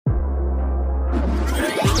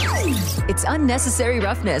It's Unnecessary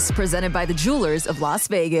Roughness, presented by the Jewelers of Las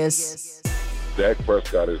Vegas. Dak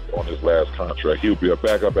Prescott is on his last contract. He'll be a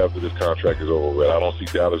backup after this contract is over with. I don't see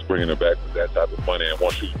Dallas bringing him back with that type of money. And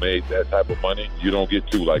once you've made that type of money, you don't get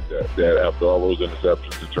two like that. That after all those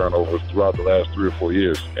interceptions and turnovers throughout the last 3 or 4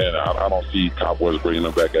 years. And I don't see Cowboys bringing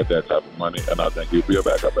him back at that type of money. And I think he'll be a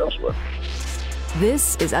backup elsewhere.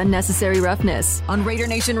 This is Unnecessary Roughness on Raider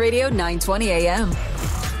Nation Radio 920 AM.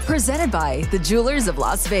 Presented by the Jewelers of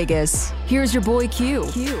Las Vegas. Here's your boy Q.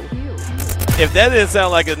 If that didn't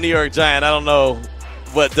sound like a New York Giant, I don't know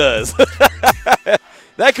what does.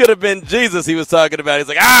 That could have been Jesus he was talking about. He's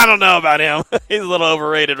like, I don't know about him. He's a little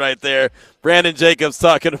overrated right there. Brandon Jacobs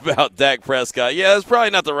talking about Dak Prescott. Yeah, it's probably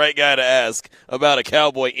not the right guy to ask about a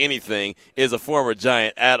Cowboy anything, is a former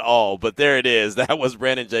Giant at all. But there it is. That was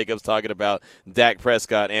Brandon Jacobs talking about Dak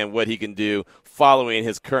Prescott and what he can do following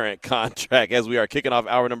his current contract. As we are kicking off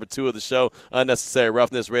hour number 2 of the show, Unnecessary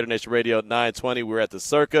Roughness, Raider Nation Radio 920. We're at the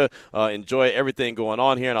Circa. Enjoy everything going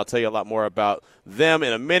on here, and I'll tell you a lot more about them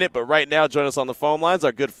in a minute. But right now, join us on the phone lines,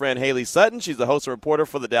 our good friend Hailey Sutton. She's the host and reporter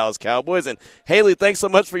for the Dallas Cowboys. And Hailey, thanks so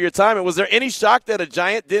much for your time. And was there any shock that a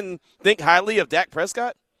Giant didn't think highly of Dak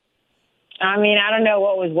Prescott? I mean, I don't know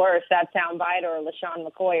what was worse, that soundbite or LaShawn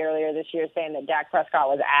McCoy earlier this year saying that Dak Prescott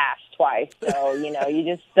was ass twice. So,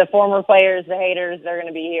 the former players, the haters, they're going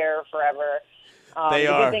to be here forever. They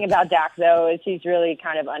are. The good thing about Dak, though, is he's really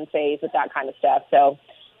kind of unfazed with that kind of stuff. So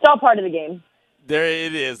it's all part of the game. There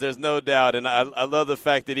it is. There's no doubt. And I love the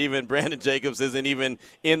fact that even Brandon Jacobs isn't even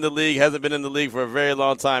in the league, hasn't been in the league for a very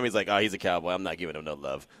long time. He's like, oh, he's a Cowboy. I'm not giving him no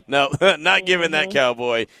love. No, not giving that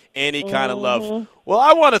Cowboy any kind of love. Well,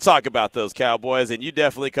 I want to talk about those Cowboys, and you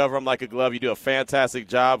definitely cover them like a glove. You do a fantastic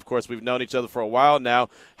job. Of course, we've known each other for a while now.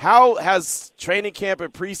 How has training camp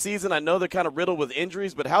and preseason, I know they're kind of riddled with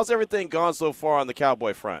injuries, but how's everything gone so far on the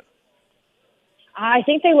Cowboy front? I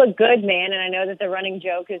think they look good, man, and I know that the running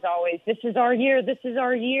joke is always, this is our year, this is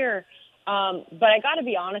our year. But I got to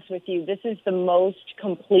be honest with you, this is the most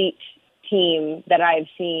complete team that I've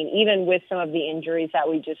seen, even with some of the injuries that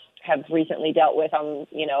we just have recently dealt with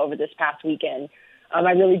over this past weekend.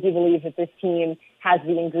 I really do believe that this team has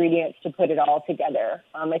the ingredients to put it all together.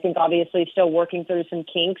 I think obviously still working through some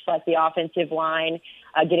kinks like the offensive line.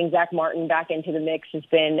 Getting Zach Martin back into the mix has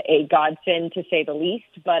been a godsend to say the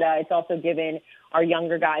least, but it's also given our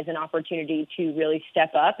younger guys an opportunity to really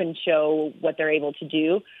step up and show what they're able to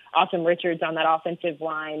do. Austin Richards on that offensive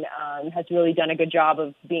line has really done a good job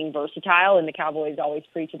of being versatile, and the Cowboys always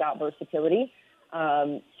preach about versatility.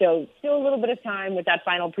 So still a little bit of time with that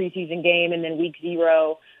final preseason game and then week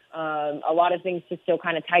 0. A lot of things to still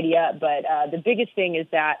kind of tidy up, but the biggest thing is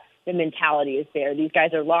that the mentality is there. These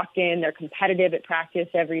guys are locked in. They're competitive at practice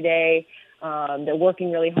every day. They're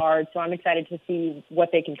working really hard, so I'm excited to see what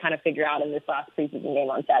they can kind of figure out in this last preseason game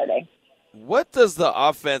on Saturday. What does the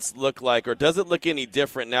offense look like, or does it look any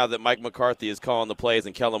different now that Mike McCarthy is calling the plays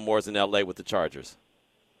and Kellen Moore's in L.A. with the Chargers?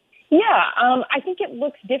 Yeah, I think it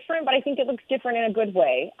looks different, but I think it looks different in a good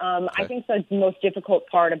way. Okay. I think the most difficult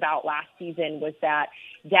part about last season was that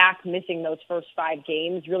Dak missing those first 5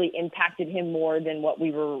 games really impacted him more than what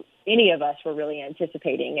any of us were really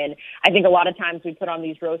anticipating. And I think a lot of times we put on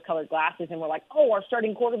these rose-colored glasses and we're like, oh, our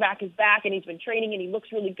starting quarterback is back and he's been training and he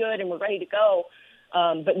looks really good and we're ready to go.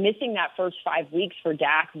 But missing that first 5 weeks for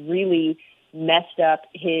Dak really messed up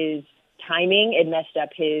his timing. It messed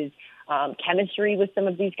up his chemistry with some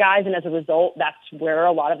of these guys, and as a result, that's where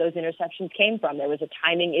a lot of those interceptions came from. There was a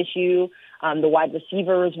timing issue. The wide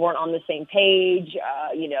receivers weren't on the same page.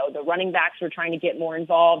 The running backs were trying to get more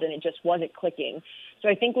involved, and it just wasn't clicking. So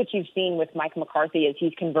I think what you've seen with Mike McCarthy is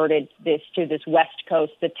he's converted this to this West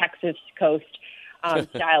Coast, the Texas Coast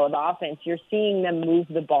style of offense. You're seeing them move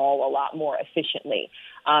the ball a lot more efficiently.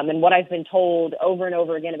 And what I've been told over and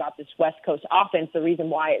over again about this West Coast offense, the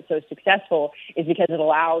reason why it's so successful is because it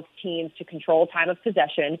allows teams to control time of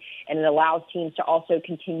possession, and it allows teams to also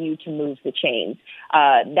continue to move the chains.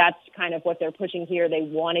 That's kind of what they're pushing here. They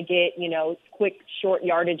want to get, quick, short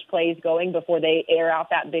yardage plays going before they air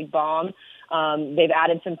out that big bomb. They've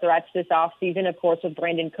added some threats this offseason, of course, with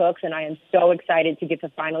Brandon Cooks, and I am so excited to get to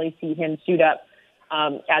finally see him suit up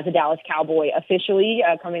as a Dallas Cowboy officially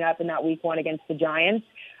coming up in that week 1 against the Giants.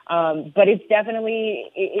 But it's definitely,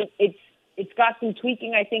 it's got some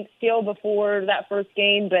tweaking, I think, still before that first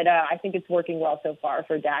game, but I think it's working well so far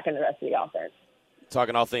for Dak and the rest of the offense.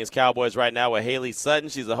 talking all things Cowboys right now with Hailey Sutton.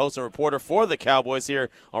 She's a host and reporter for the Cowboys here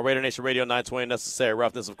on Raider Nation Radio 920 Necessary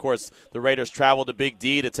Roughness. Of course, the Raiders traveled to Big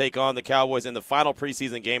D to take on the Cowboys in the final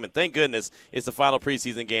preseason game, and thank goodness it's the final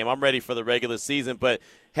preseason game. I'm ready for the regular season, but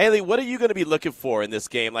Hailey, what are you going to be looking for in this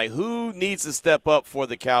game? Like, who needs to step up for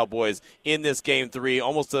the Cowboys in this Game 3,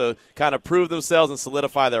 almost to kind of prove themselves and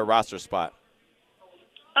solidify their roster spot?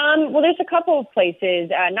 Well, there's a couple of places,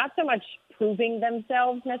 not so much proving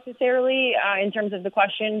themselves necessarily in terms of the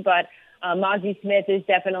question, but Mozzie Smith is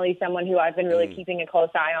definitely someone who I've been really keeping a close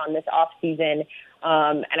eye on this offseason.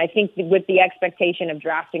 And I think with the expectation of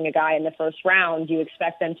drafting a guy in the first round, you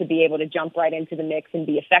expect them to be able to jump right into the mix and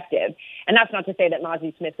be effective. And that's not to say that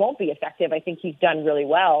Mozzie Smith won't be effective. I think he's done really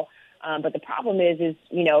well. But the problem is,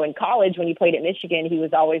 you know, in college, when he played at Michigan, he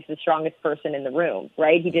was always the strongest person in the room,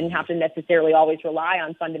 right? He didn't have to necessarily always rely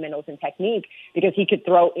on fundamentals and technique because he could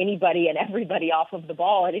throw anybody and everybody off of the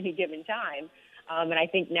ball at any given time. And I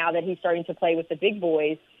think now that he's starting to play with the big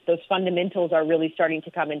boys, those fundamentals are really starting to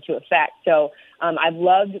come into effect. So I've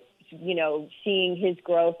loved, you know, seeing his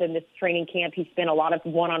growth in this training camp. He spent a lot of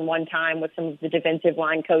one-on-one time with some of the defensive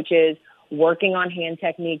line coaches, working on hand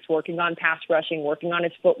techniques, working on pass rushing, working on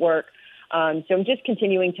his footwork. So I'm just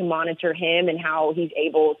continuing to monitor him and how he's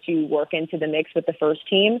able to work into the mix with the first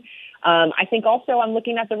team. I think also I'm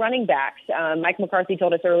looking at the running backs. Mike McCarthy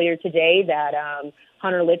told us earlier today that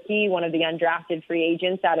Hunter Lipke, one of the undrafted free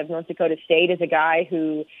agents out of North Dakota State, is a guy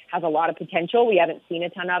who has a lot of potential. We haven't seen a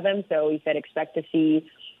ton of him, so he said expect to see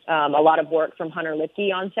a lot of work from Hunter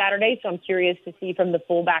Lipke on Saturday. So I'm curious to see from the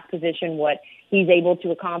fullback position what he's able to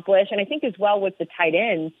accomplish. And I think as well with the tight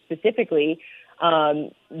ends specifically,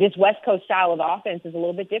 this West Coast style of offense is a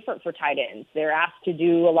little bit different for tight ends. They're asked to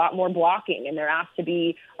do a lot more blocking, and they're asked to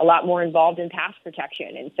be a lot more involved in pass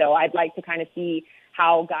protection. And so I'd like to kind of see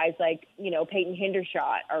how guys like, you know, Peyton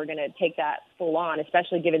Hendershot are going to take that full on,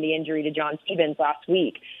 especially given the injury to John Stevens last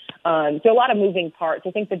week. So a lot of moving parts.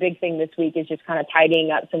 I think the big thing this week is just kind of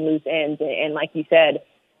tidying up some loose ends and like you said,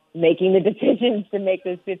 making the decisions to make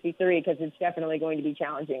this 53 because it's definitely going to be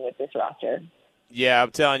challenging with this roster. Yeah,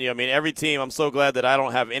 I'm telling you, I mean, every team, I'm so glad that I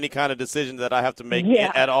don't have any kind of decision that I have to make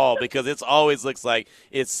at all because it always looks like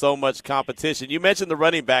it's so much competition. You mentioned the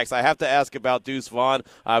running backs. I have to ask about Deuce Vaughn.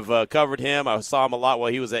 I've covered him. I saw him a lot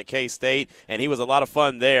while he was at K-State, and he was a lot of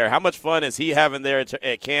fun there. How much fun is he having there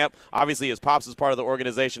at camp? Obviously, his pops is part of the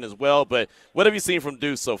organization as well, but what have you seen from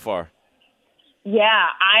Deuce so far? Yeah,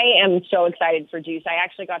 I am so excited for Deuce. I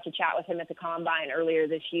actually got to chat with him at the Combine earlier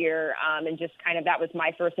this year, and just kind of that was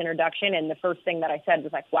my first introduction, and the first thing that I said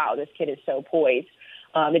was like, wow, this kid is so poised.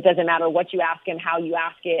 It doesn't matter what you ask him, how you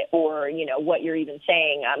ask it, or, you know, what you're even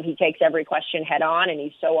saying. He takes every question head on, and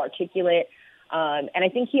he's so articulate, and I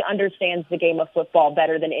think he understands the game of football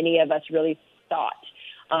better than any of us really thought.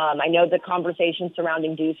 I know the conversation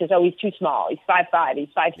surrounding Deuce is, oh, he's too small. He's 5'5", he's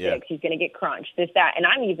 5'6", he's going to get crunched, this, that. And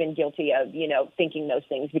I'm even guilty of, you know, thinking those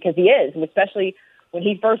things because he is, especially when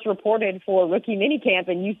he first reported for rookie minicamp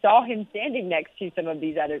and you saw him standing next to some of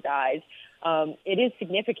these other guys. It is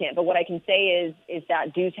significant. But what I can say is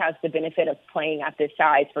that Deuce has the benefit of playing at this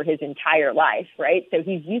size for his entire life, right? So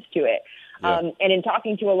he's used to it. Yeah. And in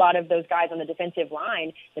talking to a lot of those guys on the defensive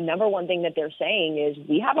line, the number one thing that they're saying is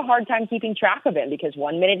we have a hard time keeping track of him because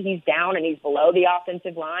 1 minute he's down and he's below the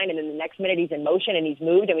offensive line, and then the next minute he's in motion and he's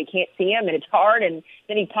moved and we can't see him and it's hard, and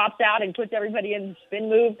then he pops out and puts everybody in spin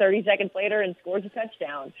move 30 seconds later and scores a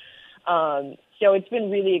touchdown. So it's been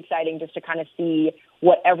really exciting just to kind of see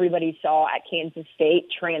what everybody saw at Kansas State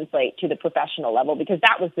translate to the professional level, because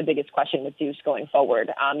that was the biggest question with Deuce going forward.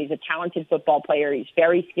 He's a talented football player. He's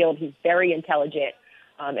very skilled. He's very intelligent.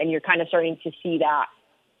 And you're kind of starting to see that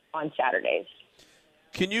on Saturdays.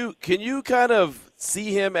 Can you kind of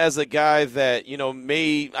see him as a guy that, you know,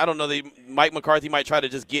 I don't know, Mike McCarthy might try to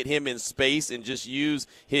just get him in space and just use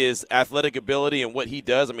his athletic ability and what he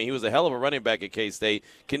does? I mean, he was a hell of a running back at K-State.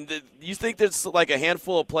 You think there's like a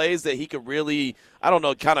handful of plays that he could really, I don't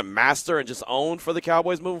know, kind of master and just own for the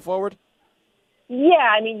Cowboys moving forward?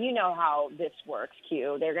 Yeah, I mean, you know how this works,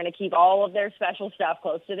 Q. They're going to keep all of their special stuff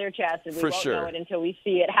close to their chest, and we won't know it until we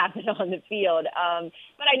see it happen on the field.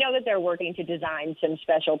 But I know that they're working to design some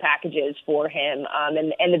special packages for him.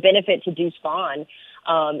 And the benefit to Deuce Vaughn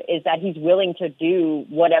is that he's willing to do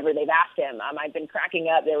whatever they've asked him. I've been cracking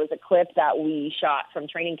up. There was a clip that we shot from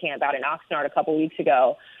training camp out in Oxnard a couple weeks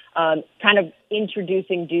ago, kind of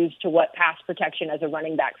introducing Deuce to what pass protection as a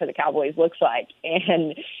running back for the Cowboys looks like.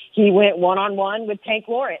 And he went one-on-one with Tank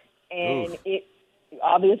Lawrence. And it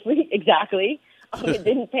obviously, exactly, it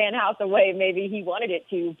didn't pan out the way maybe he wanted it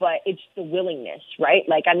to, but it's the willingness, right?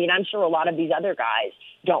 Like, I mean, I'm sure a lot of these other guys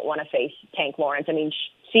don't want to face Tank Lawrence. I mean,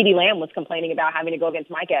 CeeDee Lamb was complaining about having to go against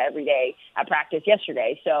Micah every day at practice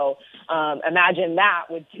yesterday. So imagine that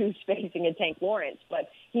with Deuce facing a Tank Lawrence. But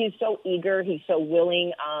he is so eager. He's so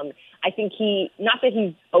willing. I think not that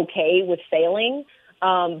he's okay with failing,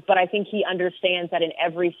 but I think he understands that in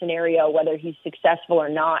every scenario, whether he's successful or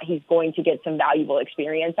not, he's going to get some valuable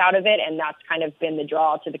experience out of it. And that's kind of been the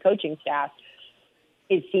draw to the coaching staff,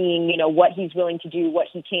 is seeing, what he's willing to do, what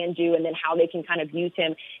he can do, and then how they can kind of use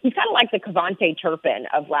him. He's kind of like the Kevontae Turpin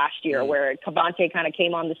of last year, where Kevontae kind of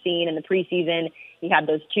came on the scene in the preseason. He had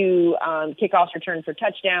those 2 kickoffs returned for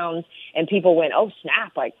touchdowns, and people went, oh,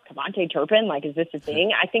 snap, like Kevontae Turpin? Like, is this a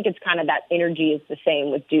thing? I think it's kind of that energy is the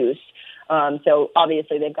same with Deuce. So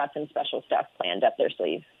obviously they've got some special stuff planned up their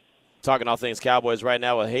sleeve. Talking all things Cowboys right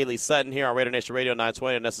now with Hailey Sutton here on Raider Nation Radio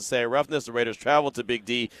 920. Unnecessary Roughness. The Raiders travel to Big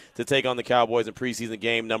D to take on the Cowboys in preseason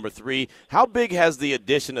game number 3. How big has the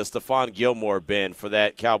addition of Stephon Gilmore been for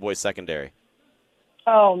that Cowboys secondary?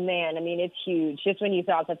 Oh, man, it's huge. Just when you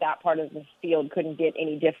thought that part of the field couldn't get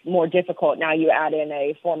any more difficult, now you add in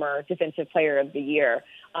a former Defensive Player of the Year.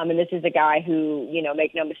 And this is a guy who,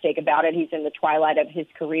 make no mistake about it, he's in the twilight of his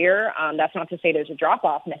career. That's not to say there's a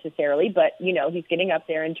drop-off necessarily, but, he's getting up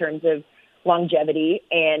there in terms of longevity,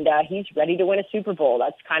 and he's ready to win a Super Bowl.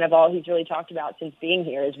 That's kind of all he's really talked about since being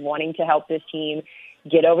here, is wanting to help this team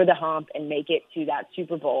get over the hump and make it to that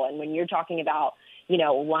Super Bowl. And when you're talking about,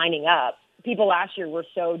 lining up, people last year were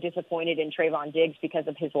so disappointed in Trayvon Diggs because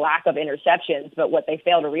of his lack of interceptions, but what they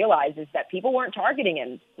failed to realize is that people weren't targeting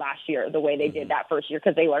him last year the way they did that first year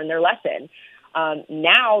because they learned their lesson.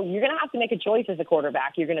 Now you're going to have to make a choice as a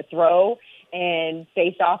quarterback. You're going to throw and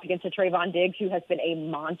face off against a Trayvon Diggs who has been a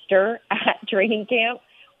monster at training camp,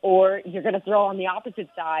 or you're going to throw on the opposite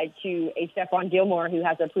side to a Stephon Gilmore who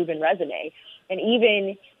has a proven resume. And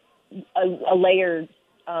even a layer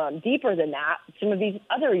deeper than that, some of these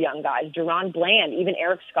other young guys, Deron Bland, even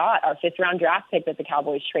Eric Scott, our 5th-round draft pick that the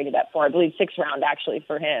Cowboys traded up for, I believe 6th round actually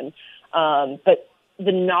for him. But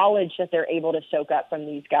the knowledge that they're able to soak up from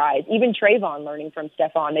these guys, even Trayvon learning from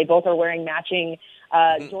Stephon, they both are wearing matching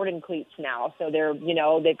Jordan cleats now. So they're,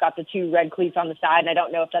 they've got the 2 red cleats on the side, and I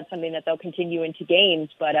don't know if that's something that they'll continue into games,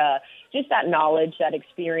 but just that knowledge, that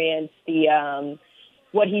experience, the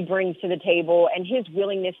what he brings to the table, and his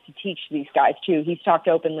willingness to teach these guys too. He's talked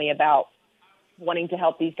openly about wanting to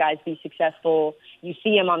help these guys be successful. You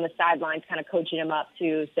see him on the sidelines kind of coaching them up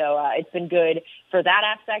too. So it's been good for that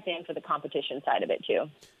aspect and for the competition side of it too.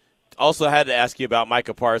 Also had to ask you about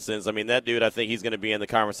Micah Parsons. That dude, I think he's going to be in the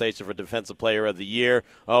conversation for Defensive Player of the Year.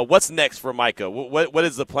 What's next for Micah? What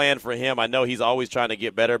is the plan for him? I know he's always trying to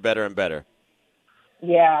get better, and better.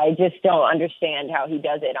 Yeah, I just don't understand how he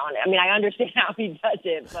does it. I understand how he does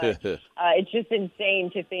it, but it's just insane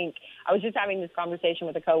to think. I was just having this conversation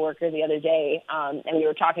with a coworker the other day, and we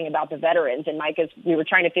were talking about the veterans, and we were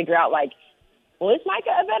trying to figure out, is Micah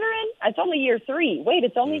a veteran? It's only year 3. Wait,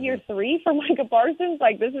 it's only year 3 for Micah Parsons?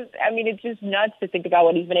 It's just nuts to think about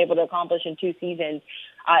what he's been able to accomplish in 2 seasons,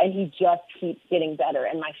 and he just keeps getting better.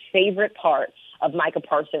 And my favorite part of Micah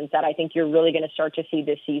Parsons that I think you're really going to start to see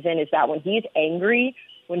this season is that when he's angry,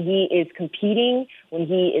 when he is competing, when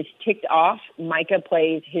he is ticked off, Micah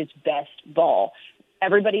plays his best ball.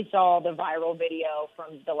 Everybody saw the viral video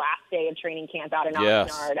from the last day of training camp out in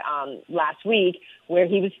Oxnard last week where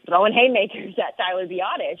he was throwing haymakers at Tyler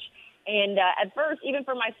Biadasz. And at first, even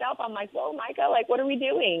for myself, I'm like, whoa, Micah, what are we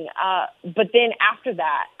doing? But then after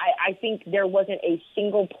that, I think there wasn't a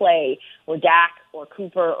single play where Dak or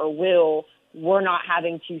Cooper or Will were not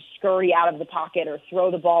having to scurry out of the pocket or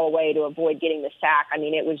throw the ball away to avoid getting the sack.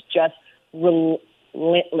 It was just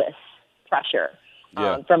relentless pressure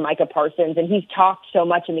from Micah Parsons. And he's talked so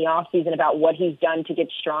much in the offseason about what he's done to get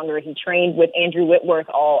stronger. He trained with Andrew Whitworth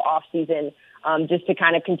all offseason just to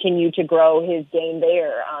kind of continue to grow his game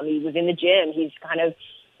there. He was in the gym. He's kind of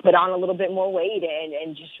put on a little bit more weight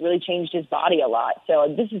and just really changed his body a lot.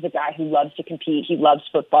 So this is a guy who loves to compete. He loves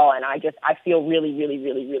football, and I feel really, really,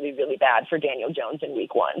 really, really, really bad for Daniel Jones in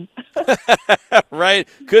week 1. Right?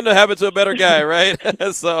 Couldn't have happened to a better guy, right?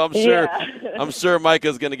 So I'm sure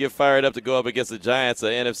Micah's going to get fired up to go up against the Giants,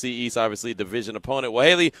 NFC East, obviously, division opponent. Well,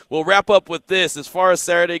 Hailey, we'll wrap up with this. As far as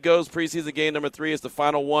Saturday goes, preseason game number 3 is the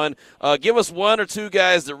final one. Give us 1 or 2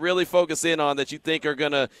 guys to really focus in on that you think are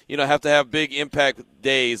going to, have to have big impact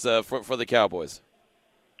days for the Cowboys.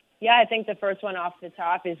 Yeah, I think the first one off the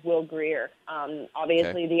top is Will Grier.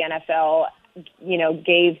 Obviously, the NFL,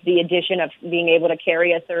 gave the addition of being able to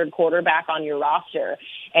carry a 3rd quarterback on your roster.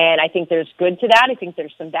 And I think there's good to that. I think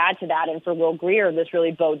there's some bad to that. And for Will Grier, this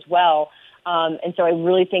really bodes well. And so I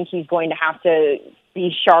really think he's going to have to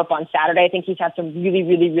be sharp on Saturday. I think he's had some really,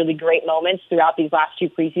 really, really great moments throughout these last 2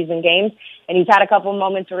 preseason games. And he's had a couple of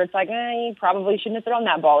moments where it's like, he probably shouldn't have thrown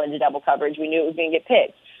that ball into double coverage. We knew it was going to get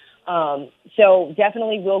picked. So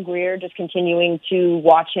definitely Will Grier, just continuing to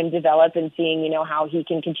watch him develop and seeing, how he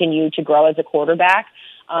can continue to grow as a quarterback.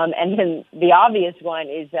 And then the obvious one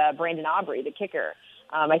is Brandon Aubrey, the kicker.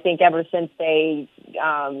 I think ever since they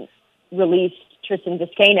released Tristan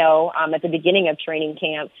Vizcaino at the beginning of training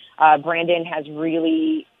camp, Brandon has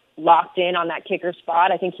really locked in on that kicker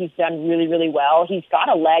spot. I think he's done really, really well. He's got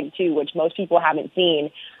a leg, too, which most people haven't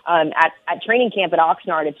seen. At training camp at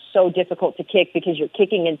Oxnard, it's so difficult to kick because you're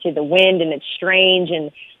kicking into the wind, and it's strange,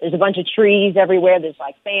 and there's a bunch of trees everywhere. There's,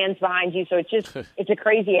 fans behind you. So it's a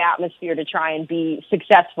crazy atmosphere to try and be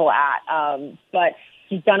successful at. But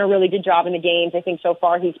he's done a really good job in the games. I think so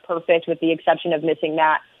far he's perfect with the exception of missing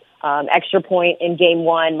that extra point in game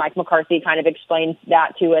 1. Mike McCarthy kind of explained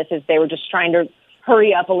that to us as they were just trying to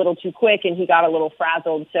hurry up a little too quick, and he got a little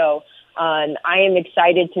frazzled. So I am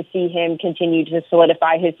excited to see him continue to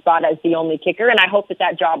solidify his spot as the only kicker, and I hope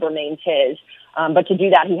that job remains his. But to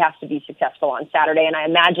do that, he has to be successful on Saturday, and I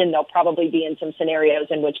imagine they'll probably be in some scenarios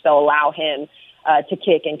in which they'll allow him to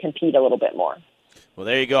kick and compete a little bit more. Well,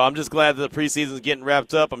 there you go. I'm just glad that the preseason is getting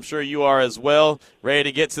wrapped up. I'm sure you are as well, ready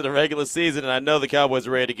to get to the regular season. And I know the Cowboys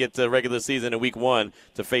are ready to get to the regular season in week 1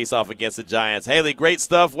 to face off against the Giants. Hailey, great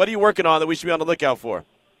stuff. What are you working on that we should be on the lookout for?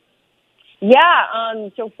 Yeah,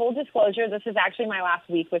 so full disclosure, this is actually my last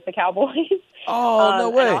week with the Cowboys. Oh, no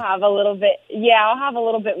way. I'll have a little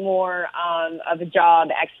bit more of a job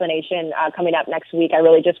explanation coming up next week. I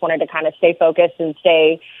really just wanted to kind of stay focused and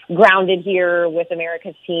stay grounded here with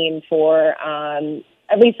America's team for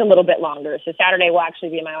at least a little bit longer. So Saturday will actually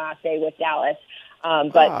be my last day with Dallas.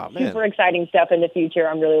 But super exciting stuff in the future.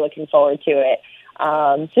 I'm really looking forward to it.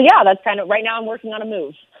 So yeah, that's kind of, right now I'm working on a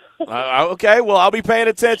move. Okay, well, I'll be paying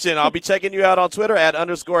attention. I'll be checking you out on Twitter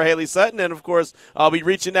 @_Hailey Sutton, and, of course, I'll be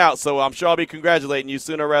reaching out. So I'm sure I'll be congratulating you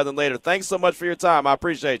sooner rather than later. Thanks so much for your time. I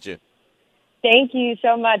appreciate you. Thank you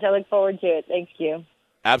so much. I look forward to it. Thank you.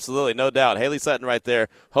 Absolutely, no doubt. Hailey Sutton right there,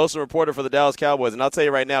 host and reporter for the Dallas Cowboys. And I'll tell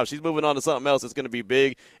you right now, she's moving on to something else that's going to be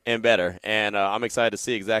big and better. And I'm excited to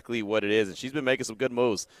see exactly what it is. And she's been making some good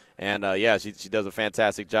moves. And, she does a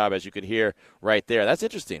fantastic job, as you can hear right there. That's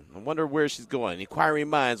interesting. I wonder where she's going.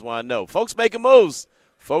 Inquiring minds want to know. Folks making moves.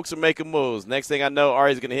 Folks are making moves. Next thing I know,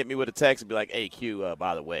 Ari's going to hit me with a text and be like, hey, Q,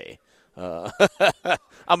 by the way, I'm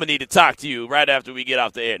going to need to talk to you right after we get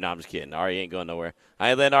off the air. No, I'm just kidding. Ari ain't going nowhere. I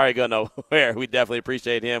ain't letting Ari go nowhere. We definitely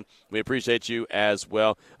appreciate him. We appreciate you as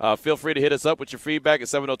well. Feel free to hit us up with your feedback at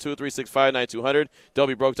 702-365-9200.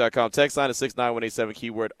 WBroke.com. Text line is 69187,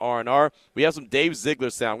 keyword R&R. We have some Dave Ziegler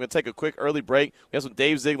sound. I'm going to take a quick early break. We have some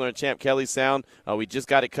Dave Ziegler and Champ Kelly sound. We just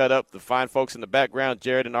got it cut up. The fine folks in the background,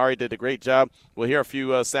 Jared and Ari, did a great job. We'll hear a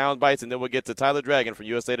few sound bites, and then we'll get to Tyler Dragon from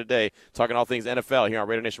USA Today talking all things NFL here on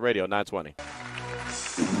Raider Nation Radio 920.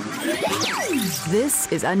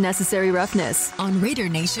 This is Unnecessary Roughness on Raider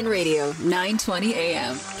Nation Radio, 920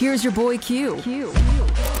 AM. Here's your boy Q.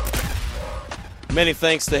 Many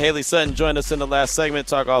thanks to Hailey Sutton. Joined us in the last segment,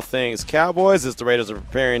 talk all things Cowboys as the Raiders are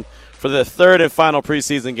preparing for the third and final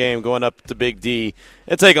preseason game going up to Big D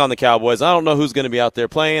and take on the Cowboys. I don't know who's going to be out there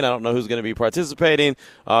playing. I don't know who's going to be participating.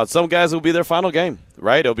 Some guys will be their final game,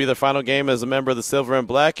 right? It'll be their final game as a member of the Silver and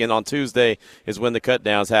Black, and on Tuesday is when the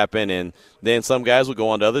cut-downs happen, and then some guys will go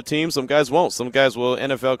on to other teams. Some guys won't. Some guys' will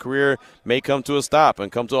NFL career may come to a stop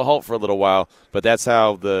and come to a halt for a little while, but that's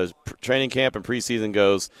how the training camp and preseason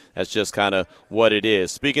goes. That's just kind of what it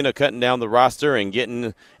is. Speaking of cutting down the roster and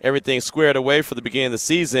getting everything squared away for the beginning of the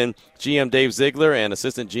season, GM Dave Ziegler and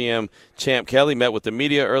assistant GM Champ Kelly met with the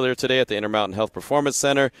media earlier today at the Intermountain Health Performance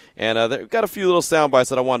Center, and they've got a few little sound bites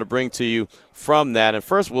that I want to bring to you from that. And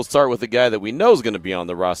first, we'll start with the guy that we know is going to be on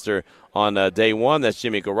the roster on day one. That's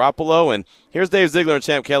Jimmy Garoppolo. And here's Dave Ziegler and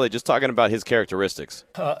Champ Kelly just talking about his characteristics.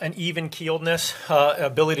 An even-keeledness,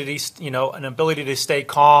 ability to stay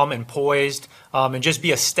calm and poised, and just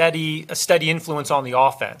be a steady influence on the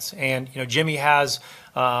offense. And Jimmy has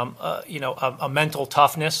a mental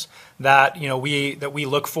toughness that we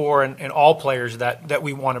look for in all players that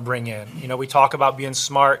we want to bring in. We talk about being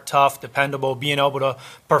smart, tough, dependable, being able to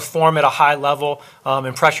perform at a high level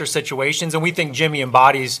in pressure situations, and we think Jimmy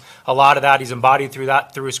embodies a lot of that. He's embodied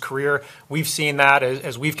through his career. We've seen that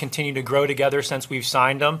as we've continued to grow together since we've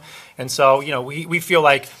signed him, and so we feel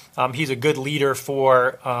like he's a good leader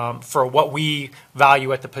for what we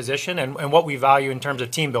value at the position and what we value in terms of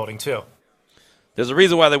team building too. There's a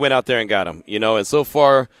reason why they went out there and got him, and so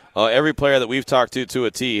far every player that we've talked to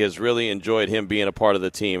a T has really enjoyed him being a part of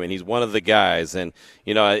the team, and he's one of the guys. And,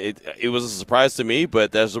 it was a surprise to me,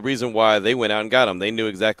 but there's a reason why they went out and got him. They knew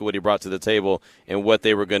exactly what he brought to the table and what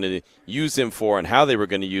they were going to use him for and how they were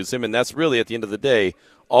going to use him, and that's really, at the end of the day,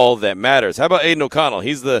 all that matters. How about Aiden O'Connell?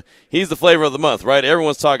 He's the flavor of the month, right?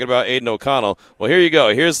 Everyone's talking about Aiden O'Connell. Well, here you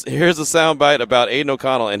go. Here's a soundbite about Aiden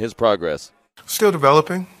O'Connell and his progress. Still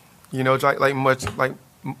developing. Like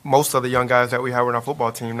most of the young guys that we have on our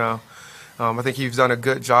football team now. I think he's done a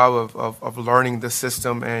good job of learning the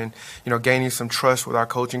system and, gaining some trust with our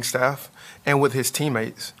coaching staff and with his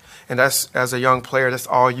teammates. And that's, as a young player, that's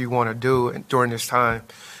all you want to do during this time.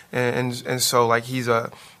 And so, like,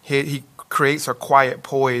 he creates a quiet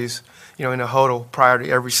poise, in the huddle prior to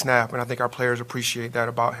every snap. And I think our players appreciate that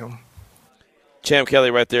about him. Champ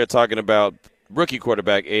Kelly right there talking about rookie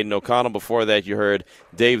quarterback Aiden O'Connell. Before that, you heard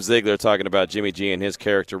Dave Ziegler talking about Jimmy G and his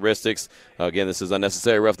characteristics. Again, this is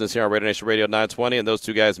Unnecessary Roughness here on Raider Nation Radio 920, and those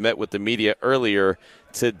two guys met with the media earlier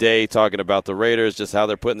today talking about the Raiders, just how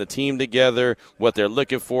they're putting the team together, what they're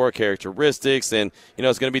looking for, characteristics, and,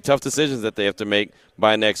 it's going to be tough decisions that they have to make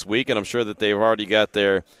by next week, and I'm sure that they've already got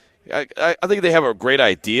their I think they have a great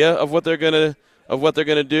idea of what they're going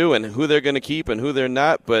to do and who they're going to keep and who they're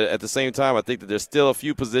not. But at the same time, I think that there's still a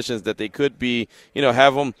few positions that they could be,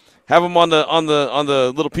 have them on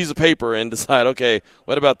the little piece of paper and decide, okay,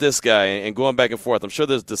 what about this guy, and going back and forth. I'm sure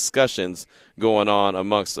there's discussions going on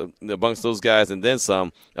amongst those guys and then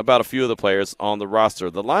some about a few of the players on the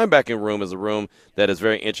roster. The linebacking room is a room that is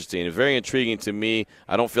very interesting and very intriguing to me.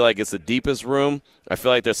 I don't feel like it's the deepest room. I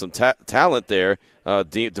feel like there's some talent there.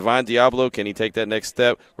 Divine Diablo, can he take that next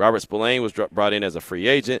step? Robert Spillane was brought in as a free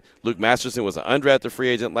agent. Luke Masterson was an undrafted free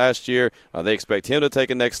agent last year. They expect him to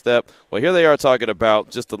take a next step. Well, here they are talking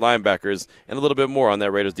about just the linebackers and a little bit more on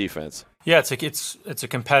that Raiders defense. Yeah, it's a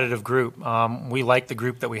competitive group. We like the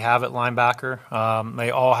group that we have at linebacker.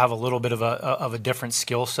 They all have a little bit of a different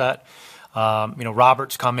skill set.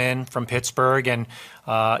 Robert's come in from Pittsburgh and,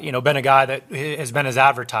 been a guy that has been as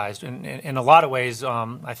advertised. In a lot of ways,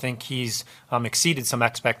 I think he's exceeded some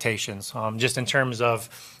expectations, just in terms of,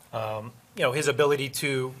 his ability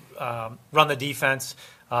to run the defense,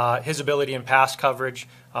 his ability in pass coverage,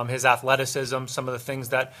 his athleticism, some of the things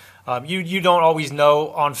that you don't always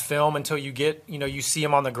know on film until you get, you see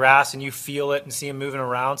him on the grass and you feel it and see him moving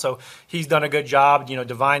around. So he's done a good job.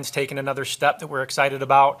 Divine's taken another step that we're excited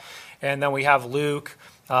about. And then we have Luke,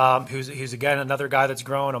 who's again another guy that's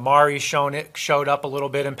grown. Amari showed up a little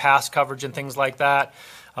bit in pass coverage and things like that.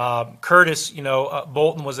 Curtis,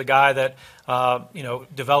 Bolton was a guy that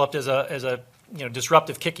developed as a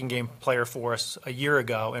disruptive kicking game player for us a year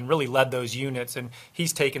ago and really led those units, and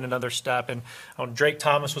he's taken another step. And Drake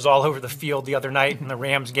Thomas was all over the field the other night in the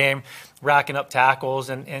Rams game, racking up tackles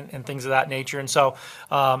and things of that nature. And so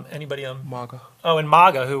anybody on Maga? Oh, and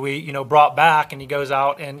Maga, who we brought back, and he goes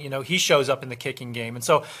out and he shows up in the kicking game. And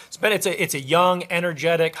so it's a young,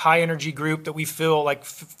 energetic, high energy group that we feel like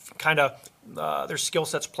kind of their skill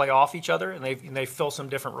sets play off each other, and they fill some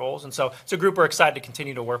different roles. And so it's a group we're excited to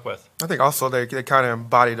continue to work with. I think also they kind of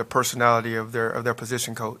embody the personality of their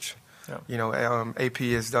position coach. Yeah. AP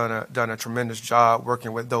has done a tremendous job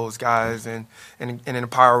working with those guys and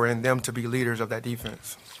empowering them to be leaders of that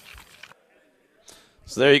defense.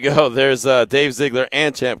 So there you go. There's Dave Ziegler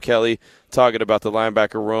and Champ Kelly talking about the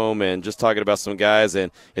linebacker room and just talking about some guys.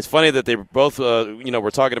 And it's funny that they both, we're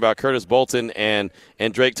talking about Curtis Bolton and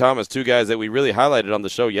Drake Thomas, two guys that we really highlighted on the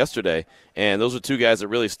show yesterday. And those are two guys that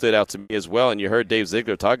really stood out to me as well. And you heard Dave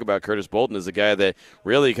Ziegler talk about Curtis Bolton as a guy that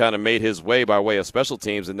really kind of made his way by way of special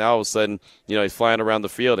teams. And now all of a sudden, he's flying around the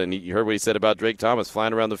field. And you heard what he said about Drake Thomas,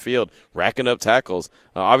 flying around the field, racking up tackles.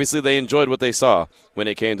 Obviously, they enjoyed what they saw when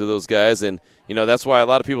it came to those guys. And, that's why a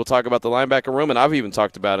lot of people talk about the linebacker room. And I've even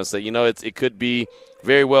talked about it and say, it could be,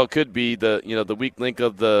 very well could be the weak link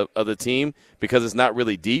of the team because it's not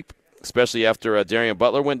really deep, especially after Darian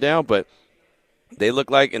Butler went down. But they look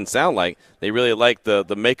like and sound like they really like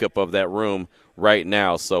the makeup of that room right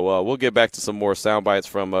now. So we'll get back to some more sound bites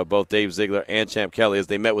from both Dave Ziegler and Champ Kelly as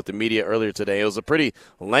they met with the media earlier today. It was a pretty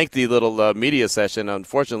lengthy little media session.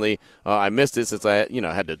 Unfortunately, I missed it since I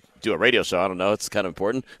had to do a radio show. I don't know. It's kind of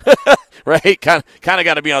important. right? Kind of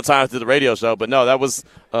got to be on time to the radio show. But no, that was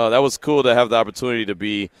cool to have the opportunity to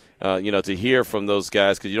be, to hear from those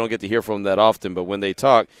guys, because you don't get to hear from them that often. But when they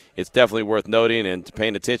talk, it's definitely worth noting and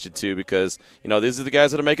paying attention to, because, these are the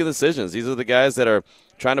guys that are making decisions. These are the guys that are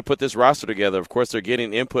trying to put this roster together. Of course, they're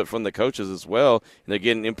getting input from the coaches as well, and they're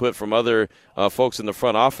getting input from other folks in the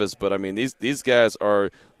front office. But, I mean, these guys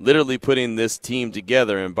are literally putting this team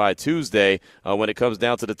together. And by Tuesday, when it comes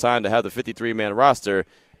down to the time to have the 53-man roster,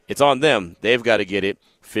 it's on them. They've got to get it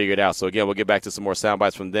figured out. So, again, we'll get back to some more sound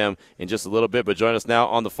bites from them in just a little bit. But join us now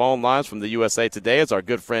on the phone lines from the USA Today is our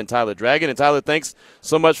good friend Tyler Dragon. And, Tyler, thanks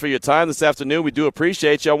so much for your time this afternoon. We do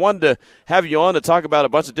appreciate you. I wanted to have you on to talk about a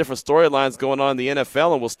bunch of different storylines going on in the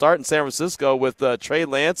NFL, and we'll start in San Francisco with Trey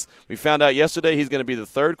Lance. We found out yesterday he's going to be the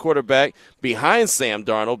third quarterback behind Sam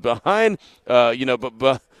Darnold,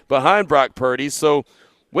 behind Brock Purdy. So,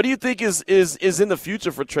 what do you think is in the future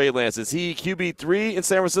for Trey Lance? Is he QB3 in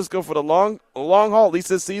San Francisco for the long haul, at least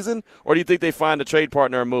this season, or do you think they find a trade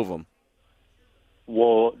partner and move him?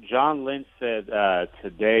 Well, John Lynch said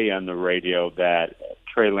today on the radio that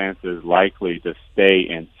Trey Lance is likely to stay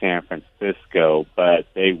in San Francisco, but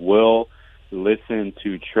they will listen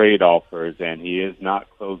to trade offers, and he is not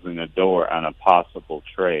closing the door on a possible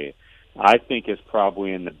trade. I think it's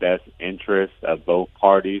probably in the best interest of both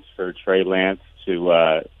parties for Trey Lance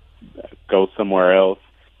to go somewhere else.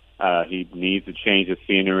 He needs a change of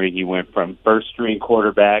scenery. He went from first-string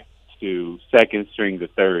quarterback to second-string to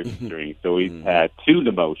third-string, so he's had two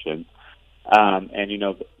demotions. And,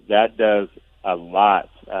 that does a lot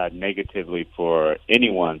negatively for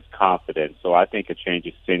anyone's confidence. So I think a change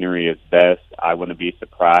of scenery is best. I wouldn't be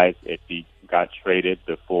surprised if he got traded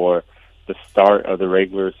before the start of the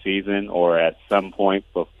regular season or at some point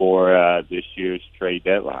before this year's trade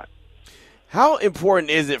deadline. How important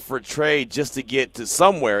is it for Trey just to get to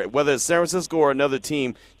somewhere, whether it's San Francisco or another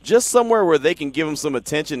team, just somewhere where they can give him some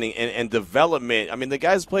attention and development? I mean, the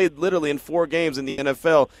guy's played literally in 4 games in the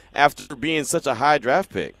NFL after being such a high draft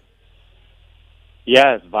pick.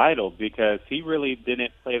 Yeah, it's vital because he really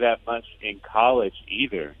didn't play that much in college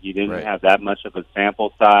either. He didn't have that much of a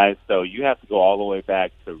sample size, so you have to go all the way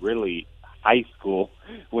back to really high school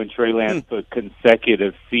when Trey Lance put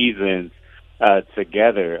consecutive seasons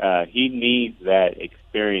together. He needs that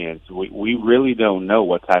experience. We really don't know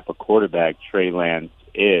what type of quarterback Trey Lance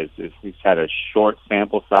is. He's had a short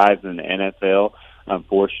sample size in the NFL,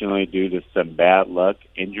 unfortunately, due to some bad luck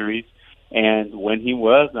injuries. And when he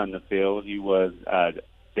was on the field, he was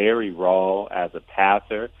very raw as a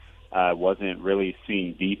passer, wasn't really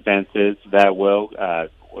seeing defenses that well,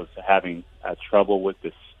 was having trouble with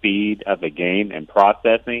the speed of the game and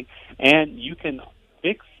processing. And you can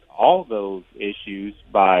fix all those issues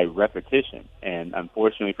by repetition. And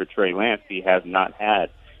unfortunately for Trey Lance, he has not had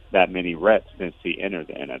that many reps since he entered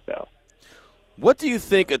the NFL. What do you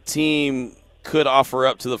think a team could offer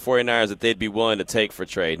up to the 49ers that they'd be willing to take for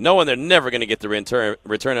Trey, knowing they're never going to get the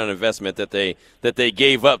return on investment that they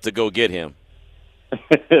gave up to go get him?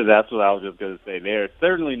 That's what I was just going to say. They're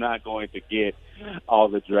certainly not going to get all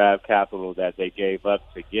the draft capital that they gave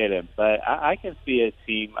up to get him. But I can see a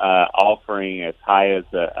team offering as high as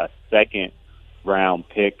a second-round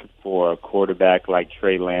pick for a quarterback like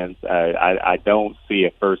Trey Lance. I don't see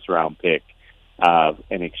a first-round pick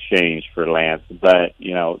in exchange for Lance. But,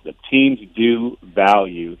 the teams do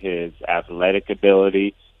value his athletic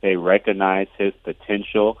ability. They recognize his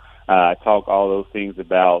potential. I talk all those things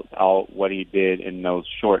about what he did in those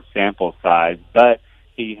short sample size, but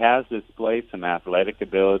he has displayed some athletic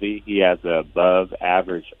ability. He has an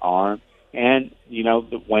above-average arm. And,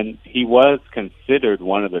 when he was considered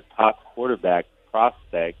one of the top quarterback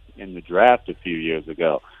prospects in the draft a few years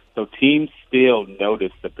ago. So teams still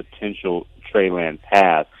notice the potential Trey Lance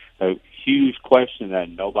has. A huge question that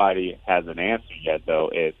nobody has an answer yet, though,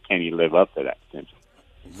 is can he live up to that potential?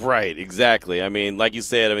 Right, exactly. I mean, like you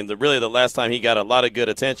said, really the last time he got a lot of good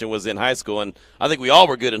attention was in high school, and I think we all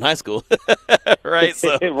were good in high school, right?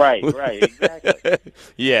 So, right, exactly.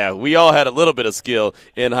 Yeah, we all had a little bit of skill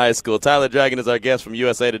in high school. Tyler Dragon is our guest from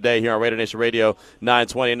USA Today here on Raider Nation Radio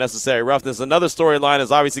 920. Necessary Roughness. Another storyline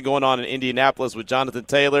is obviously going on in Indianapolis with Jonathan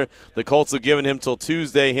Taylor. The Colts have given him till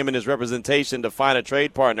Tuesday, him and his representation, to find a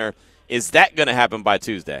trade partner. Is that going to happen by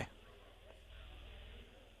Tuesday?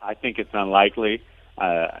 I think it's unlikely.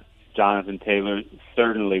 Jonathan Taylor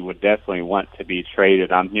certainly would definitely want to be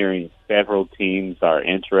traded. I'm hearing several teams are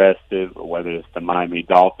interested, whether it's the Miami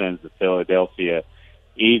Dolphins, the Philadelphia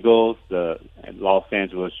Eagles, the Los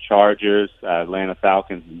Angeles Chargers, Atlanta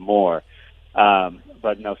Falcons, and more.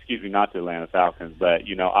 But no, excuse me, not the Atlanta Falcons. But,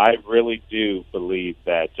 I really do believe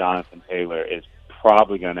that Jonathan Taylor is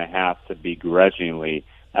probably going to have to begrudgingly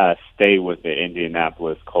stay with the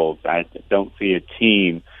Indianapolis Colts. I don't see a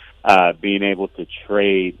team being able to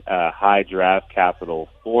trade high draft capital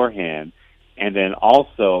for him and then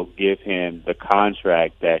also give him the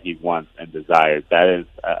contract that he wants and desires. That is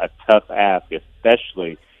a tough ask,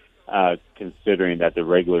 especially considering that the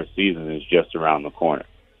regular season is just around the corner.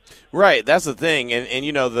 Right, that's the thing. And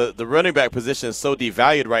you know, the running back position is so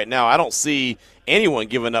devalued right now. I don't see anyone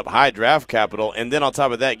giving up high draft capital and then on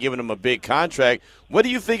top of that giving him a big contract. What do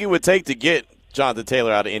you think it would take to get Jonathan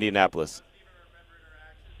Taylor out of Indianapolis?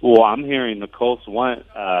 Well, I'm hearing the Colts want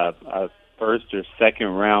a first or second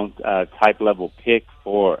round type level pick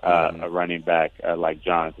for a running back like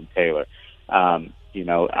Jonathan Taylor. You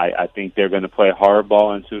know, I think they're going to play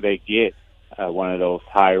hardball until they get one of those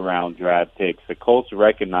high round draft picks. The Colts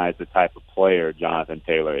recognize the type of player Jonathan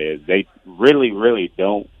Taylor is. They really, really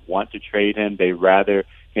don't want to trade him. They rather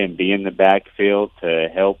him be in the backfield to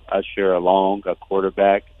help usher along a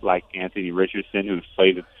quarterback like Anthony Richardson, who's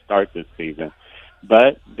slated to start this season.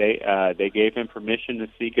 But they gave him permission to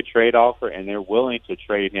seek a trade offer, and they're willing to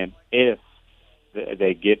trade him if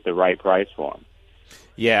they get the right price for him.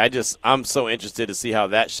 Yeah, I'm so interested to see how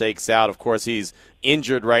that shakes out. Of course, he's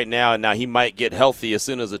injured right now, and now he might get healthy as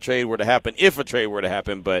soon as a trade were to happen, if a trade were to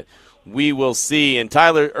happen, but we will see. And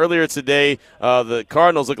Tyler, earlier today, the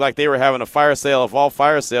Cardinals looked like they were having a fire sale of all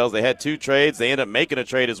fire sales. They had 2 trades. They ended up making a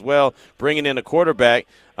trade as well, bringing in a quarterback.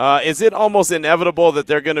 Is it almost inevitable that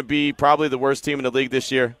they're going to be probably the worst team in the league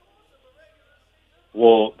this year?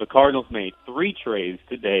 Well, the Cardinals made 3 trades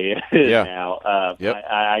today now. Yep.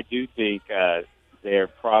 I do think they're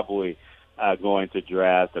probably going to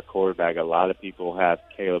draft a quarterback. A lot of people have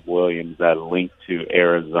Caleb Williams linked to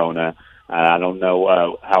Arizona. I don't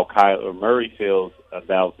know how Kyler Murray feels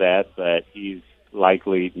about that, but he's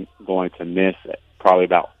likely going to miss probably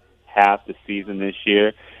about half the season this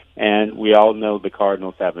year. And we all know the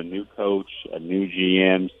Cardinals have a new coach, a new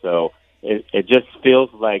GM, so it just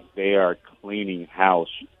feels like they are cleaning house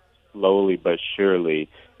slowly but surely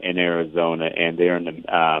in Arizona, and they're in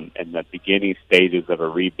the beginning stages of a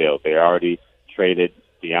rebuild. They already traded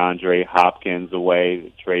DeAndre Hopkins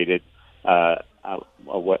away, traded let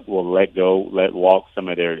walk some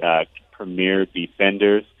of their premier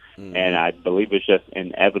defenders, and I believe it's just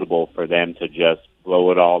inevitable for them to just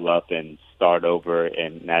blow it all up and start over,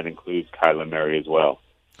 and that includes Kyler Murray as well.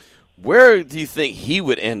 Where do you think he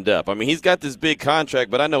would end up? I mean, he's got this big contract,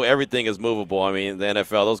 but I know everything is movable. I mean, in the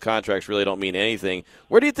NFL, those contracts really don't mean anything.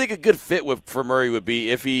 Where do you think a good fit for Murray would be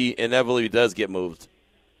if he inevitably does get moved?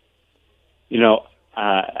 You know,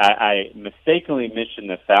 I mistakenly mentioned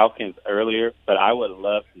the Falcons earlier, but I would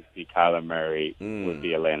love to see Kyler Murray with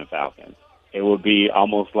the Atlanta Falcons. It would be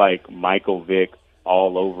almost like Michael Vick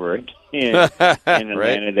all over again. In Atlanta,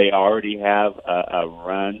 right. They already have a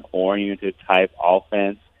run-oriented type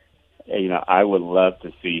offense. You know, I would love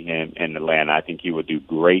to see him in Atlanta. I think he would do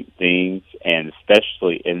great things, and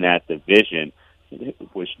especially in that division,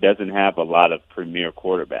 which doesn't have a lot of premier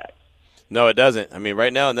quarterbacks. No, it doesn't. I mean,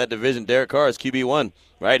 right now in that division, Derek Carr is QB1,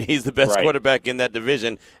 right? He's the best quarterback in that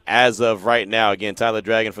division as of right now. Again, Tyler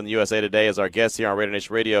Dragon from the USA Today is our guest here on Raider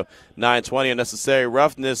Nation Radio 920, Unnecessary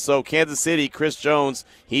Roughness. So Kansas City, Chris Jones,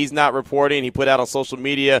 he's not reporting. He put out on social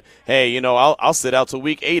media, hey, you know, I'll sit out till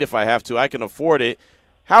week 8 if I have to. I can afford it.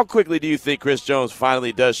 How quickly do you think Chris Jones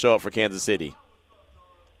finally does show up for Kansas City?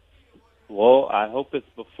 Well, I hope it's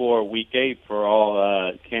before Week 8 for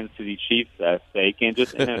all Kansas City Chiefs' sake, and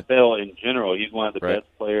just NFL in general. He's one of the best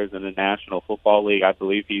players in the National Football League. I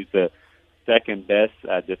believe he's the second best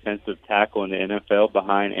defensive tackle in the NFL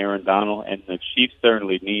behind Aaron Donald, and the Chiefs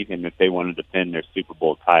certainly need him if they want to defend their Super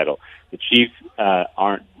Bowl title. The Chiefs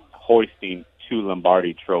aren't hoisting 2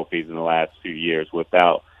 Lombardi trophies in the last few years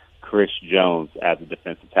without Chris Jones as a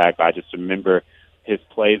defensive tackle. I just remember his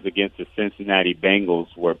plays against the Cincinnati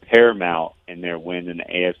Bengals were paramount in their win in the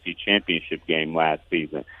AFC Championship game last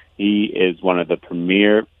season. He is one of the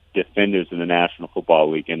premier defenders in the National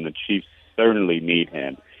Football League, and the Chiefs certainly need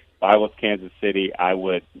him. If I was Kansas City, I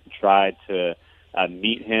would try to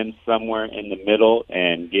meet him somewhere in the middle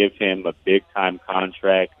and give him a big-time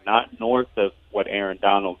contract, not north of what Aaron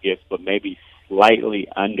Donald gets, but maybe slightly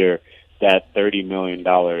under that $30 million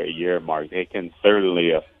a year mark. They can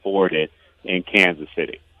certainly afford it in Kansas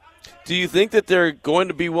City. Do you think that they're going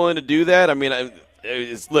to be willing to do that? I mean,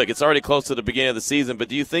 it's already close to the beginning of the season, but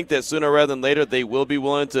do you think that sooner rather than later they will be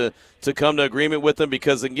willing to come to agreement with him?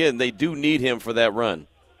 Because, again, they do need him for that run.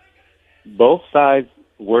 Both sides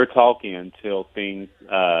were talking until things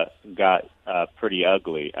got pretty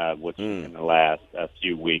ugly, which in the last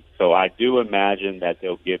few weeks. So I do imagine that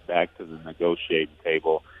they'll get back to the negotiating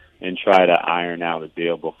table and try to iron out a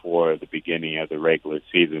deal before the beginning of the regular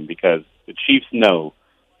season, because the Chiefs know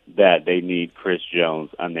that they need Chris Jones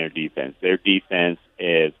on their defense. Their defense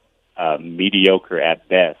is mediocre at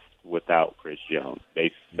best without Chris Jones.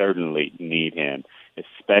 They certainly need him,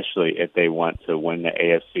 especially if they want to win the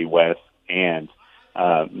AFC West and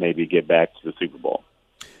maybe get back to the Super Bowl.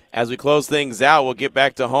 As we close things out, we'll get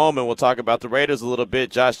back to home and we'll talk about the Raiders a little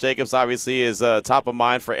bit. Josh Jacobs obviously is top of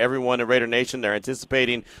mind for everyone in Raider Nation. They're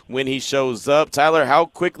anticipating when he shows up. Tyler, how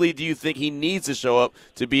quickly do you think he needs to show up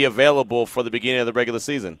to be available for the beginning of the regular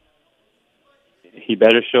season? He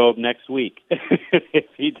better show up next week. If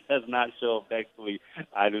he does not show up next week,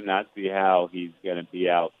 I do not see how he's going to be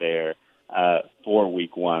out there for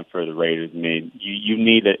week one for the Raiders. I mean, you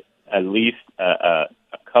need at least a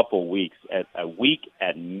couple weeks, a week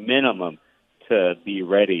at minimum, to be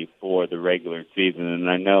ready for the regular season. And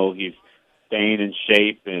I know he's staying in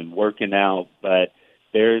shape and working out, but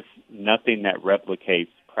there's nothing that replicates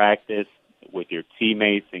practice with your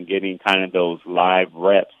teammates and getting kind of those live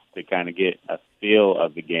reps to kind of get a feel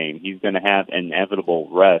of the game. He's going to have inevitable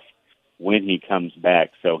rest when he comes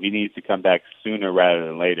back, so he needs to come back sooner rather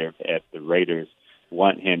than later if the Raiders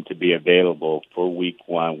want him to be available for week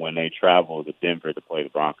one when they travel to Denver to play the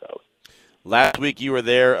Broncos. Last week you were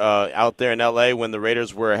there out there in L.A. when the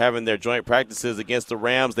Raiders were having their joint practices against the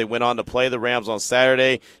Rams. They went on to play the Rams on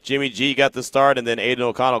Saturday. Jimmy G got the start, and then Aiden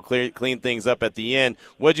O'Connell cleaned things up at the end.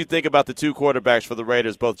 What did you think about the two quarterbacks for the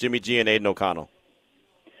Raiders, both Jimmy G and Aiden O'Connell?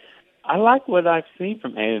 I like what I've seen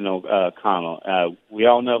from Aiden O'Connell. We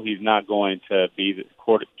all know he's not going to be the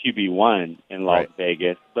QB1 in Las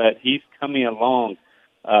Vegas, but he's coming along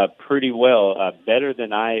pretty well, better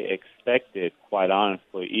than I expected, quite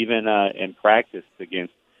honestly. Even in practice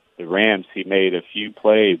against the Rams, he made a few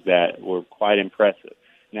plays that were quite impressive.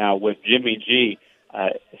 Now, with Jimmy G,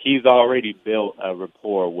 he's already built a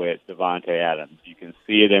rapport with Davante Adams. You can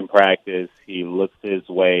see it in practice. He looks his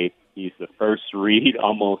way. He's the first read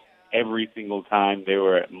almost every single time. There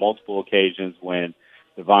were multiple occasions when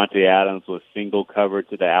Davante Adams was single covered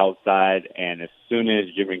to the outside, and as soon as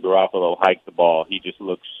Jimmy Garoppolo hiked the ball, he just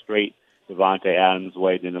looked straight Davante Adams'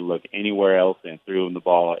 way, didn't look anywhere else, and threw him the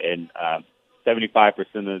ball. And 75%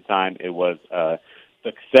 of the time, it was a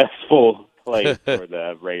successful play for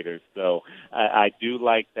the Raiders. So I do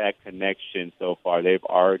like that connection so far. They've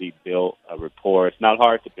already built a rapport. It's not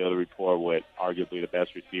hard to build a rapport with arguably the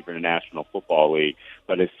best receiver in the National Football League,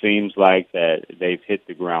 but it seems like that they've hit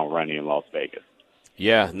the ground running in Las Vegas.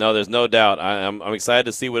 Yeah, no, there's no doubt. I'm excited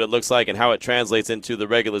to see what it looks like and how it translates into the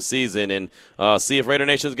regular season, and see if Raider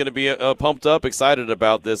Nation is going to be pumped up, excited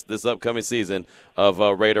about this upcoming season of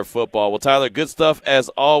Raider football. Well, Tyler, good stuff as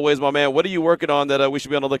always, my man. What are you working on that we should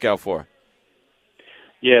be on the lookout for?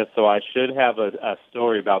 Yeah, so I should have a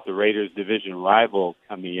story about the Raiders' division rival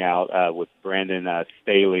coming out with Brandon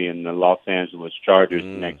Staley and the Los Angeles Chargers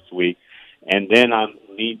next week. And then I'm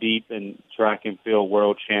knee-deep in track and field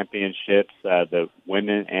world championships. The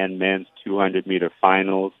women and men's 200-meter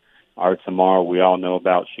finals are tomorrow. We all know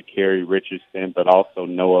about Sha'Carri Richardson, but also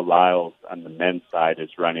Noah Lyles on the men's side is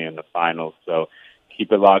running in the finals. So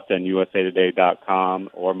keep it locked on usatoday.com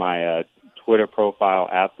or my Twitter profile,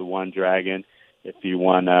 @TheOneDragon, if you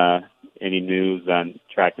want any news on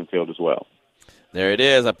track and field as well. There it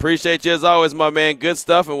is. I appreciate you as always, my man. Good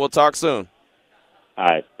stuff, and we'll talk soon. All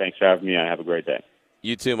right. Thanks for having me on. Have a great day.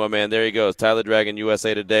 You too, my man. There he goes. Tyler Dragon,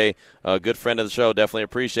 USA Today. A good friend of the show. Definitely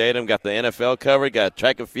appreciate him. Got the NFL covered, got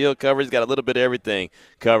track and field covered. He's got a little bit of everything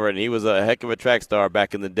covered, and he was a heck of a track star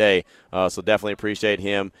back in the day. So definitely appreciate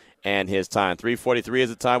him and his time. 3:43 is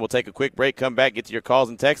the time. We'll take a quick break, come back, get to your calls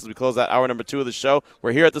and texts as we close out hour number 2 of the show.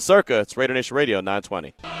 We're here at the Circa. It's Raider Nation Radio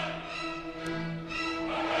 920.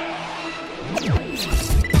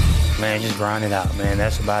 Man, just grind it out, man.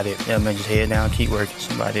 That's about it. Yeah, man, just head down, keep working.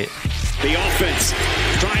 That's about it. The offense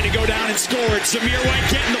trying to go down and score. It's Zamir White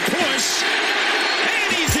getting the push.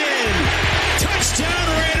 And he's in.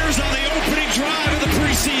 Touchdown Raiders on the opening drive of the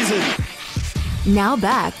preseason. Now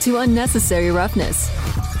back to Unnecessary Roughness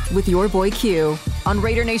with your boy Q on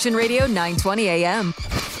Raider Nation Radio 920 AM.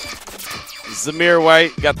 Zamir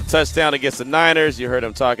White got the touchdown against the Niners. You heard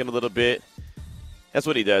him talking a little bit. That's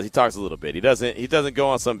what he does. He talks a little bit. He doesn't go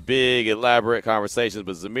on some big, elaborate conversations,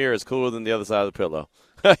 but Zamir is cooler than the other side of the pillow.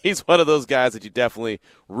 He's one of those guys that you definitely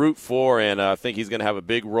root for, and I think he's going to have a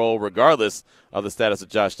big role regardless of the status of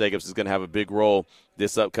Josh Jacobs. He's going to have a big role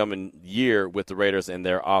this upcoming year with the Raiders and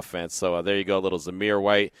their offense. So there you go, a little Zamir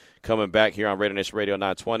White coming back here on Raider Nation Radio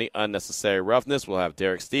 920, Unnecessary Roughness. We'll have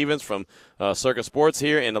Derek Stevens from Circa Sports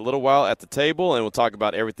here in a little while at the table, and we'll talk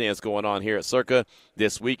about everything that's going on here at Circa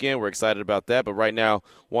this weekend. We're excited about that, but right now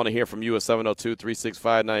want to hear from you at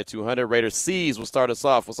 702-365-9200. Raiders C's will start us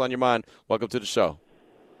off. What's on your mind? Welcome to the show.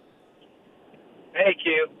 Hey,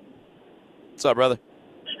 Q. What's up, brother?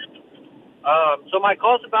 So my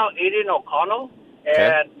call's about Aiden O'Connell, Okay.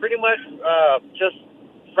 and pretty much just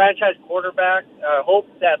franchise quarterback. Hope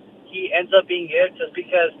that he ends up being it, just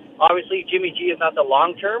because obviously Jimmy G is not the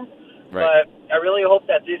long term. Right. But I really hope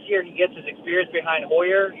that this year he gets his experience behind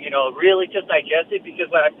Hoyer. Really just digest it,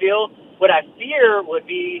 because what I fear would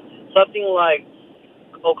be something like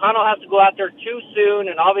O'Connell has to go out there too soon,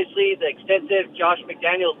 and obviously the extensive Josh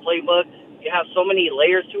McDaniels playbook. You have so many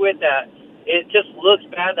layers to it that it just looks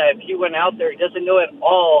bad that if he went out there, he doesn't know it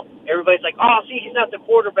all. Everybody's like, oh, see, he's not the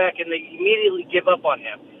quarterback, and they immediately give up on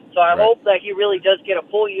him. So I hope that he really does get a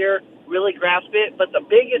full year, really grasp it. But the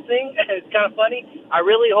biggest thing, it's kind of funny, I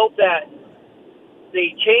really hope that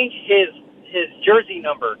they change his jersey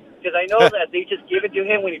number, because I know that they just gave it to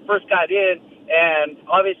him when he first got in, and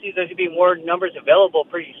obviously there's going to be more numbers available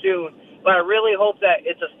pretty soon. But I really hope that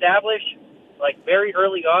it's established very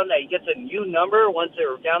early on, that he gets a new number once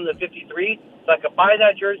they're down to 53, so I could buy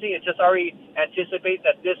that jersey and just already anticipate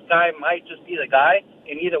that this guy might just be the guy,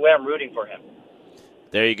 and either way I'm rooting for him.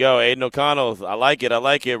 There you go, Aiden O'Connell. I like it.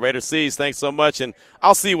 Raider C's, thanks so much, and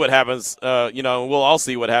I'll see what happens. We'll all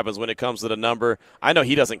see what happens when it comes to the number. I know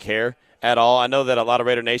he doesn't care at all. I know that a lot of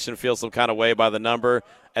Raider Nation feels some kind of way by the number.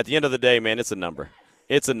 At the end of the day, man, it's a number.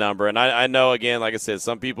 It's a number, and I know, again, like I said,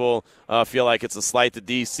 some people feel like it's a slight to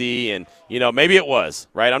DC, and, maybe it was,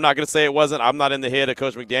 right? I'm not going to say it wasn't. I'm not in the head of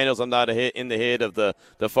Coach McDaniels. I'm not in the head of the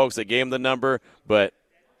folks that gave him the number, but,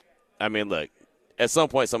 I mean, look, at some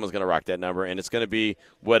point someone's going to rock that number, and it's going to be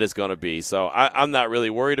what it's going to be. So I'm not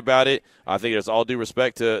really worried about it. I think there's all due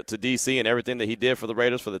respect to DC and everything that he did for the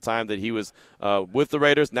Raiders for the time that he was with the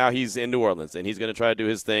Raiders. Now he's in New Orleans, and he's going to try to do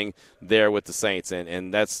his thing there with the Saints,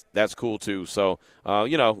 and that's cool too. So,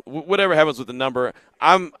 whatever happens with the number,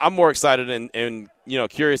 I'm more excited and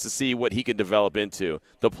curious to see what he can develop into,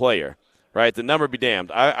 the player, right? The number be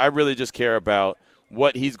damned. I really just care about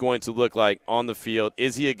what he's going to look like on the field.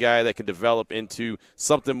 Is he a guy that can develop into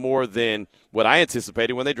something more than what I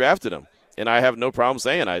anticipated when they drafted him? And I have no problem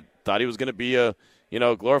saying I thought he was going to be a,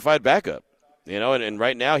 glorified backup. And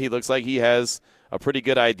right now he looks like he has a pretty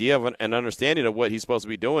good idea of an understanding of what he's supposed to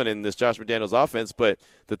be doing in this Josh McDaniels offense. But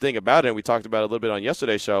the thing about it, and we talked about it a little bit on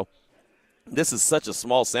yesterday's show, this is such a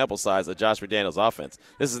small sample size of Josh McDaniels' offense.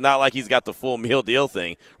 This is not like he's got the full meal deal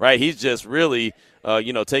thing, right? He's just really,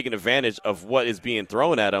 taking advantage of what is being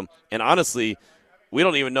thrown at him. And honestly, we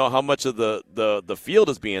don't even know how much of the field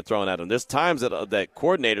is being thrown at him. There's times that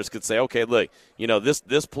coordinators could say, okay, look,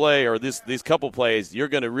 this play or these couple plays, you're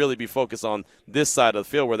going to really be focused on this side of the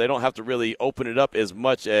field where they don't have to really open it up as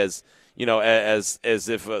much as as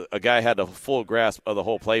if a guy had a full grasp of the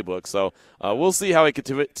whole playbook. So we'll see how he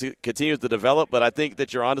continues to develop, but I think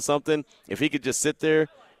that you're onto something. If he could just sit there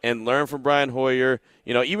and learn from Brian Hoyer,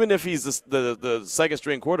 even if he's the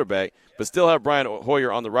second-string quarterback, but still have Brian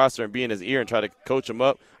Hoyer on the roster and be in his ear and try to coach him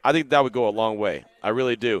up, I think that would go a long way. I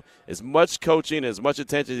really do. As much coaching, as much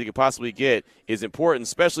attention as you could possibly get is important,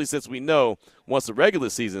 especially since we know once the regular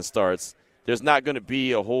season starts, there's not going to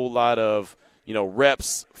be a whole lot of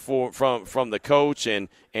reps from the coach and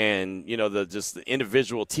the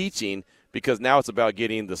individual teaching, because now it's about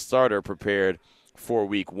getting the starter prepared for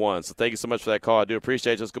week one. So thank you so much for that call. I do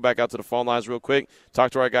appreciate it. Let's go back out to the phone lines real quick.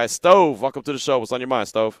 Talk to our guy Stove. Welcome to the show. What's on your mind,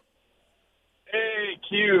 Stove? Hey,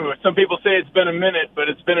 Q. Some people say it's been a minute, but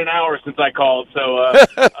it's been an hour since I called. So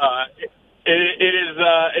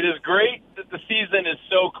it is great that the season is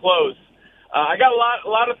so close. I got a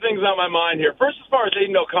lot of things on my mind here. First, as far as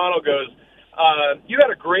Aiden O'Connell goes, you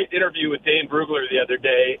had a great interview with Dane Brugler the other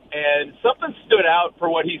day, and something stood out for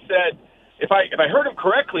what he said. If I heard him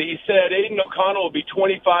correctly, he said Aiden O'Connell will be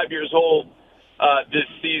 25 years old this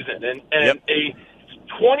season, and yep. A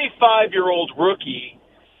 25-year-old rookie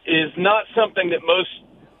is not something that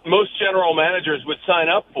most general managers would sign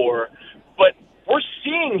up for, but we're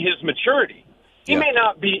seeing his maturity. He may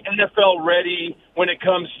not be NFL ready when it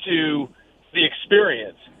comes to the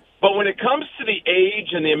experience, but when it comes to the age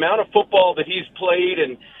and the amount of football that he's played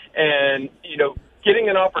and getting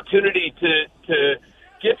an opportunity to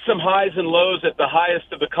get some highs and lows at the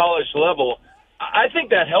highest of the college level, I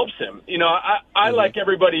think that helps him. I like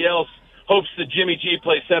everybody else, hopes that Jimmy G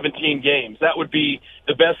plays 17 games. That would be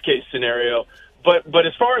the best case scenario. But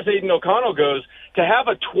as far as Aiden O'Connell goes, to have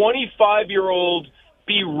a 25-year-old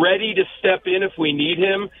be ready to step in if we need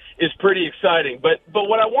him is pretty exciting. But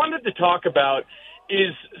what I wanted to talk about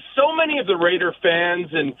is so many of the Raider fans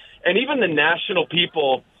and even the national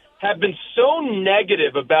people have been so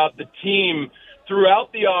negative about the team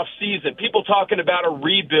throughout the offseason. People talking about a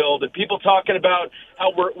rebuild and people talking about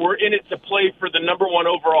how we're in it to play for the number 1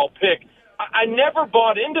 overall pick. I never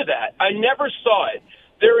bought into that. I never saw it.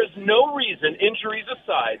 There is no reason, injuries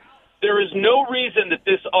aside, there is no reason that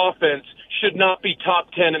this offense should not be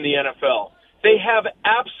top 10 in the NFL. They have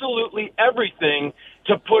absolutely everything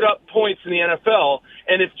to put up points in the NFL.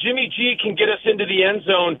 And if Jimmy G can get us into the end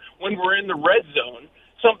zone when we're in the red zone,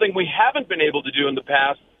 something we haven't been able to do in the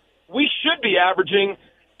past, we should be averaging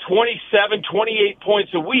 27, 28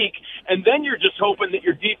 points a week. And then you're just hoping that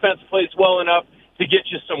your defense plays well enough to get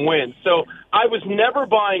you some wins. So I was never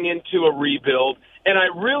buying into a rebuild. And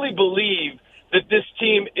I really believe that this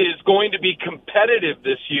team is going to be competitive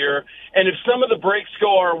this year. And if some of the breaks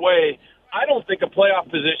go our way, I don't think a playoff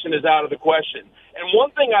position is out of the question. And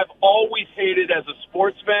one thing I've always hated as a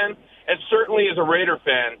sports fan, and certainly as a Raider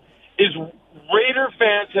fan, is Raider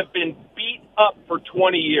fans have been beat up for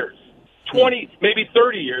 20 years. 20, maybe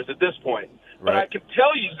 30 years at this point. Right. But I can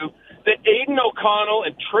tell you that Aiden O'Connell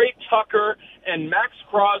and Trey Tucker and Max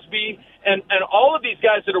Crosby and all of these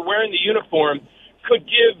guys that are wearing the uniform could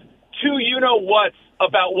give two you-know-whats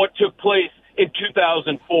about what took place in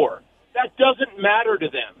 2004. That doesn't matter to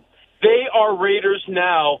them. They are Raiders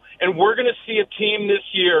now, and we're going to see a team this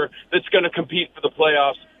year that's going to compete for the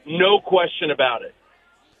playoffs. No question about it.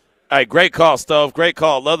 All right, great call, Stove. Great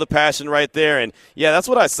call. Love the passion right there. And, yeah, that's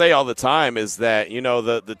what I say all the time is that, you know,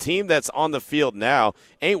 the team that's on the field now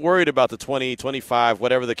ain't worried about the 20, 25,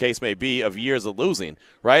 whatever the case may be, of years of losing,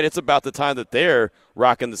 right? It's about the time that they're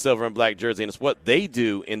rocking the silver and black jersey, and it's what they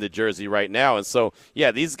do in the jersey right now. And so,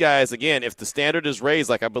 yeah, these guys, again, if the standard is raised,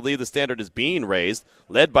 like I believe the standard is being raised,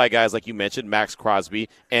 led by guys like you mentioned, Max Crosby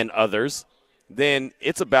and others, then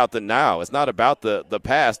it's about the now. It's not about the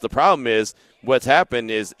past. The problem is what's happened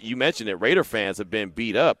is, you mentioned it, Raider fans have been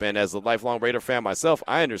beat up. And as a lifelong Raider fan myself,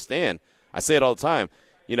 I understand. I say it all the time.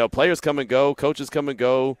 You know, players come and go, coaches come and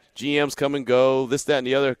go, GMs come and go, this, that, and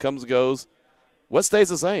the other comes and goes. What stays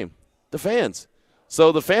the same? The fans.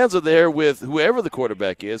 So the fans are there with whoever the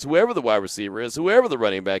quarterback is, whoever the wide receiver is, whoever the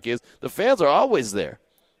running back is. The fans are always there.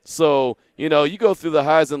 So, you know, you go through the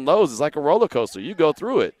highs and lows. It's like a roller coaster. You go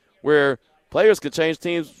through it where players can change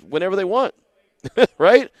teams whenever they want,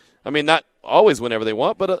 right? I mean, not always whenever they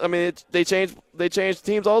want, but, I mean, they change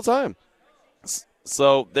teams all the time.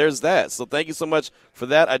 So there's that. So thank you so much for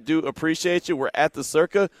that. I do appreciate you. We're at the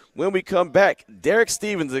Circa. When we come back, Derek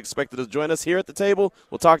Stevens is expected to join us here at the table.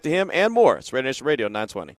 We'll talk to him and more. It's Raider Nation Radio 920.